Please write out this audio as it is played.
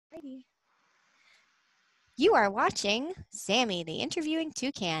Ready. You are watching Sammy the Interviewing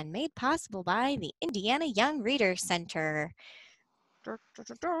Toucan, made possible by the Indiana Young Reader Center.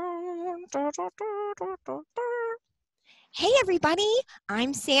 Hey everybody,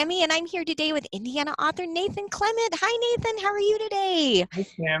 I'm Sammy and I'm here today with Indiana author Nathan Clement. Hi Nathan, how are you today? Hi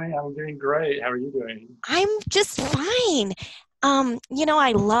Sammy, I'm doing great. How are you doing? I'm just fine.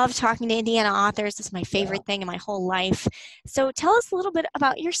 I love talking to Indiana authors. It's my favorite thing in my whole life. So tell us a little bit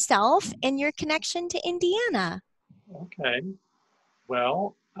about yourself and your connection to Indiana. Okay.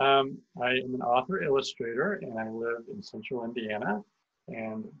 Well, I am an author illustrator and I live in central Indiana.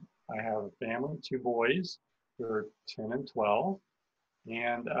 And I have a family, two boys who are 10 and 12.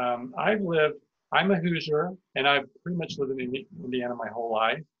 And I'm a Hoosier and I've pretty much lived in Indiana my whole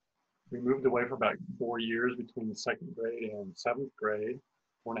life. We moved away for about 4 years between second grade and seventh grade,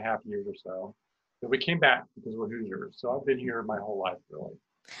 4.5 years or so. But we came back because we're Hoosiers. So I've been here my whole life, really.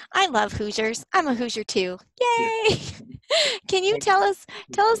 I love Hoosiers. I'm a Hoosier too. Yeah. Yay! Can you tell us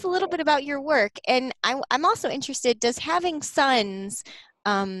a little bit about your work? And I'm also interested, does having sons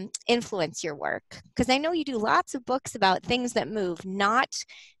influence your work? Because I know you do lots of books about things that move, not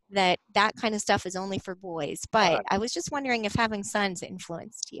that kind of stuff is only for boys. But I was just wondering if having sons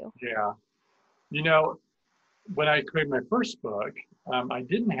influenced you. Yeah. You know, when I created my first book, I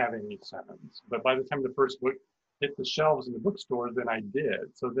didn't have any sons, but by the time the first book hit the shelves in the bookstores, then I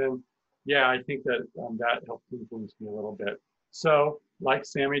did. So then, yeah, I think that that helped influence me a little bit. So, like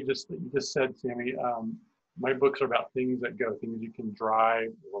Sammy you just said, Sammy, my books are about things that go, things you can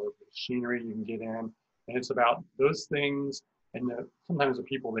drive or machinery you can get in, and it's about those things and sometimes the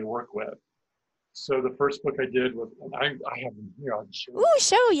people they work with. So the first book I did was, and I have them here. I'll just show you. Ooh,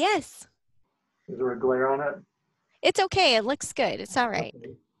 show, yes. Is there a glare on it? It's okay. It looks good. It's all right.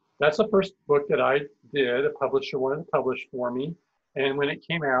 Okay. That's the first book that I did. A publisher wanted to publish for me. And when it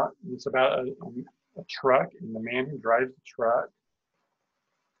came out, it's about a truck and the man who drives the truck.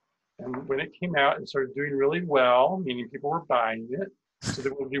 And when it came out, it started doing really well, meaning people were buying it. So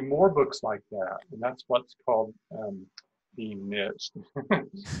that we'll do more books like that. And that's what's called being niched.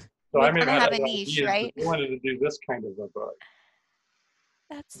 So We I may want to have had have a other niche, ideas, but right? we wanted to do this kind of a book.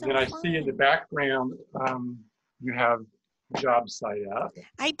 That's And then so I see in the fun. background, you have job site up.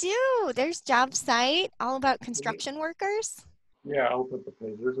 I do. There's job site, all about construction workers. Yeah, I'll put the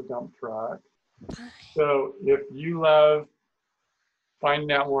page. There's a dump truck. So if you love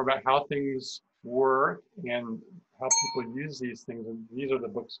finding out more about how things work and how people use these things, these are the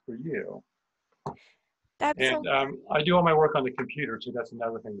books for you. That's And so. I do all my work on the computer, so that's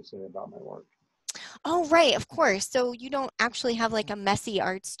another thing to say about my work. Oh, right, of course. So you don't actually have like a messy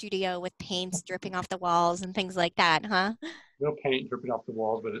art studio with paints dripping off the walls and things like that, huh? No paint dripping off the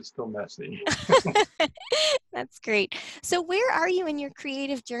walls, but it's still messy. That's great. So where are you in your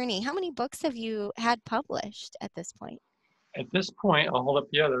creative journey? How many books have you had published at this point? At this point, I'll hold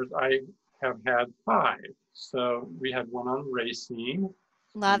up the others. I have had 5. So we had one on racing.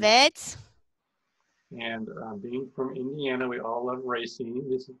 Love it. And being from Indiana, we all love racing.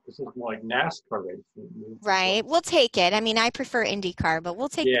 This is more like NASCAR racing. Right. We'll take it. I mean, I prefer IndyCar, but we'll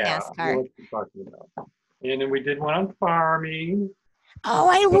take the Yeah, I know NASCAR. what you're talking about. And then we did one on farming. Oh,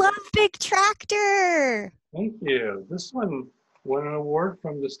 I love Big Tractor. Thank you. This one won an award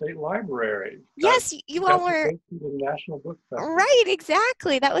from the state library. Yes, you all Got to were. go to the National Book Festival. Right,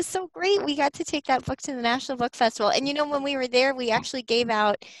 exactly. That was so great. We got to take that book to the National Book Festival. And when we were there, we actually gave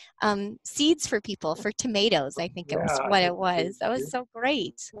out seeds for people for tomatoes. I think it was Yeah, I what think it it was. That was is. so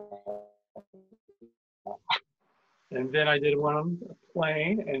great. And then I did one on a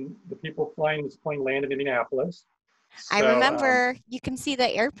plane, and the people flying this plane landed in Indianapolis. I So remember you can see the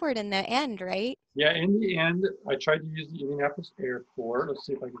airport in the end, right? yeah, in the end, I tried to use the Indianapolis airport. Let's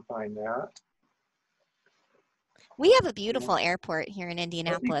see if I can find that. We have a Yeah, beautiful airport here in I think we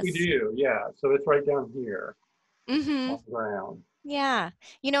Indianapolis. do. Yeah, so it's right down here Mm-hmm. on the ground. Yeah.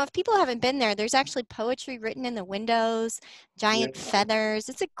 If people haven't been there, there's actually poetry written in the windows, Yeah, giant feathers.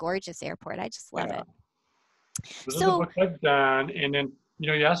 It's a gorgeous airport. I just love yeah. it. Those are the So, books I've done. And then,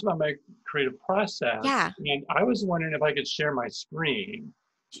 you asked about my creative process, yeah, and I was wondering if I could share my screen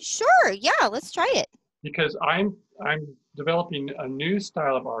sure. Yeah, let's try it. because I'm developing a new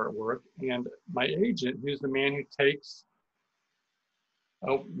style of artwork, and my agent, who's the man who takes,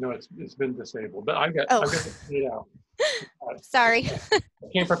 oh no, it's been disabled, but Oh, I've got to figure it out. sorry. I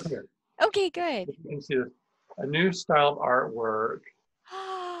came prepared. Okay, good. You can see this, a new style of artwork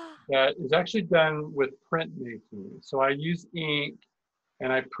that is actually done with printmaking. So I use ink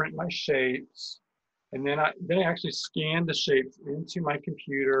and I print my shapes, and then I actually scan the shapes into my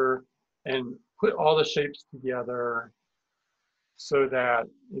computer and put all the shapes together. so that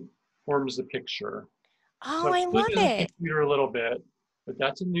it forms the picture. So Oh, I'm I still love using the it. computer a little bit, but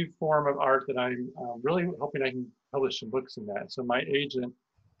that's a new form of art that I'm really hoping I can publish some books in that. So my agent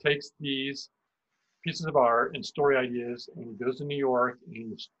takes these pieces of art and story ideas, and he goes to New York and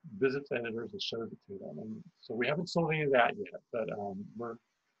he visits editors and shows it to them. And so we haven't sold any of that yet, but we're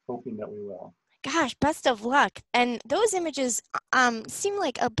hoping that we will. Gosh, best of luck. And those images seem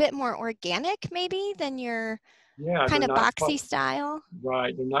like a bit more organic maybe than your Yeah, they're kind of not quite boxy style.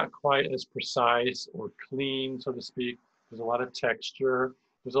 right. They're not quite as precise or clean, so to speak. There's a lot of texture.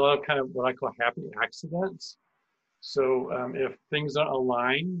 There's a lot of kind of what I call happy accidents. So if things don't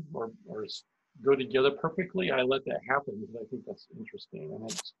align or go together perfectly, I let that happen because I think that's interesting,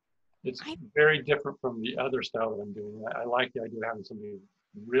 and it's I very different from the other style that I'm doing. I like the idea of having something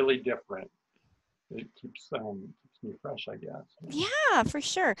really different. It keeps me fresh, I guess. Yeah. Yeah, for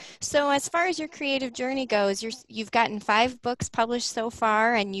sure. So as far as your creative journey goes, you've gotten 5 books published so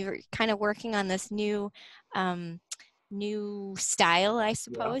far, and you're kind of working on this um, new style, I Yeah.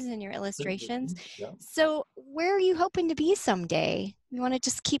 suppose, in your illustrations. Transition. Yeah. So where are you hoping to be someday? You want to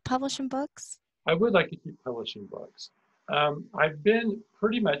just keep publishing books? I would like to keep publishing books. I've been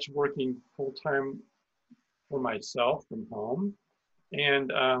pretty much working full time for myself from home.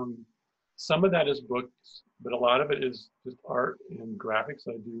 And some of that is books, but a lot of it is just art and graphics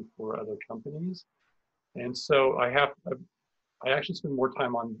I do for other companies. And so I actually spend more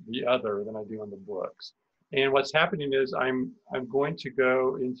time on the other than I do on the books. And what's happening is I'm going to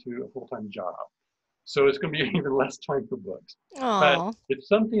go into a full-time job. So it's going to be even less time for books. But Oh. it's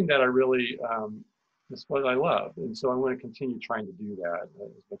something that I really, it's what I love. And so I want to continue trying to do that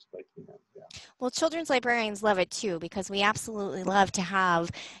as much as I can. Yeah. Well, children's librarians love it too because we absolutely love to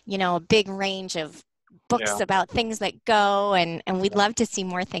have, a big range of books Yeah. about things that go, and we'd Yeah. love to see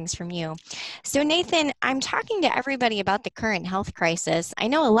more things from you. So, Nathan, I'm talking to everybody about the current health crisis. I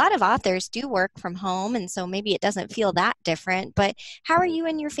know a lot of authors do work from home, and so maybe it doesn't feel that different, but how are Right. you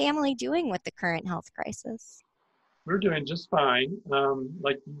and your family doing with the current health crisis? We're doing just fine.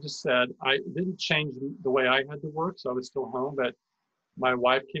 Like you just said, I didn't change the way I had to work, so I was still home. But my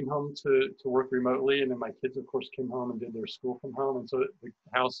wife came home to work remotely, and then my kids, of course, came home and did their school from home, and so the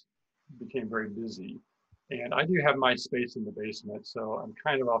house became very busy. And I do have my space in the basement, so I'm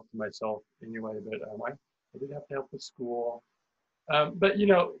kind of off to myself anyway. But I did have to help with school. But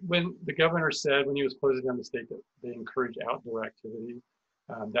when the governor said when he was closing down the state that they encourage outdoor activity,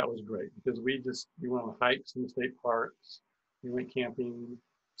 that was great because we went on hikes in the state parks, we went camping.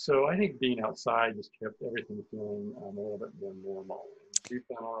 So I think being outside just kept everything feeling a little bit more normal, and we've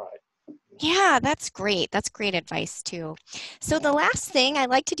done all right. Yeah, that's great. That's great advice too. So Yeah, the last thing I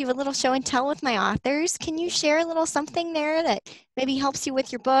like to do a little show and tell with my authors. Can you share a little something there that maybe helps you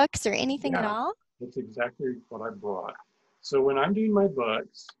with your books or anything at yeah, all? that's exactly what I brought. So when I'm doing my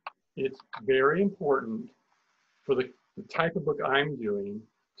books, it's very important for the type of book I'm doing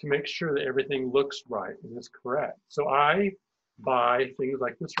to make sure that everything looks right and is correct. So I buy things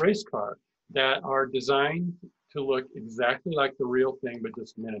like this race car that are designed to look exactly like the real thing, but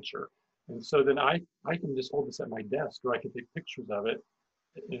just miniature. And so then I can just hold this at my desk or I can take pictures of it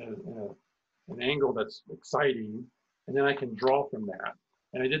in an angle that's exciting, and then I can draw from that.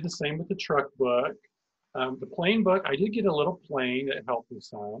 And I did the same with the truck book. The plane book, I did get a little plane that helped me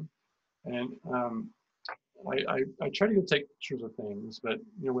some. And I try to go take pictures of things, but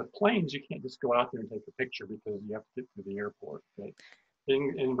with planes, you can't just go out there and take a picture because you have to get to the airport. But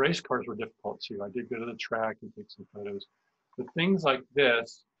and race cars were difficult too. I did go to the track and take some photos, but things like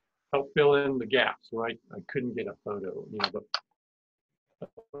this help fill in the gaps where I couldn't get a photo. The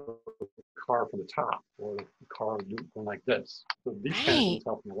car from the top or the car going like this. So these kind of Right. things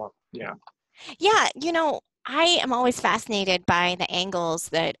help me a lot. Yeah, Yeah, I am always fascinated by the angles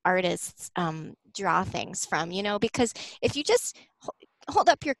that artists draw things from, because if you just hold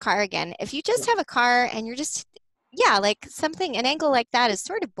up your car again, if you just yeah, have a car and you're just, yeah, like an angle like that is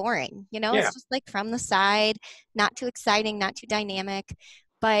sort of boring, yeah. it's just like from the side, not too exciting, not too dynamic.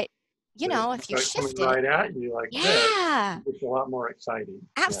 But, But if you if you start coming shift it, right at you like this, yeah, it's a lot more exciting.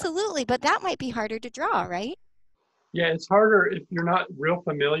 Yeah. absolutely. But that might be harder to draw, right? Yeah, it's harder if you're not real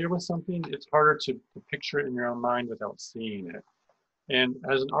familiar with something. It's harder to picture it in your own mind without seeing it. And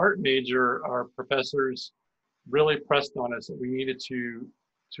as an art major, our professors really pressed on us that we needed to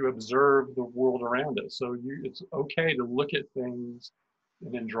observe the world around us. So it's okay to look at things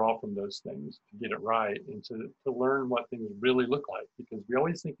and then draw from those things to get it right and to learn what things really look like. Because we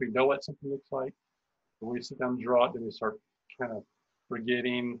always think we know what something looks like. When we sit down and draw it, then we start kind of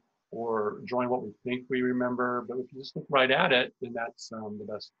forgetting or drawing what we think we remember. But if you just look right at it, then that's the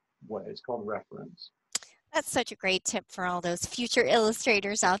best way. It's called reference. That's such a great tip for all those future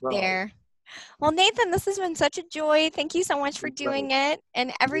illustrators out Right. there. Well, Nathan, this has been such a joy. Thank you so much for Right. doing it.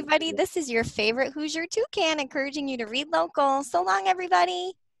 And everybody, this is your favorite Hoosier Toucan, encouraging you to read local. So long,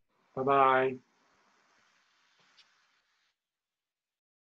 everybody. Bye bye.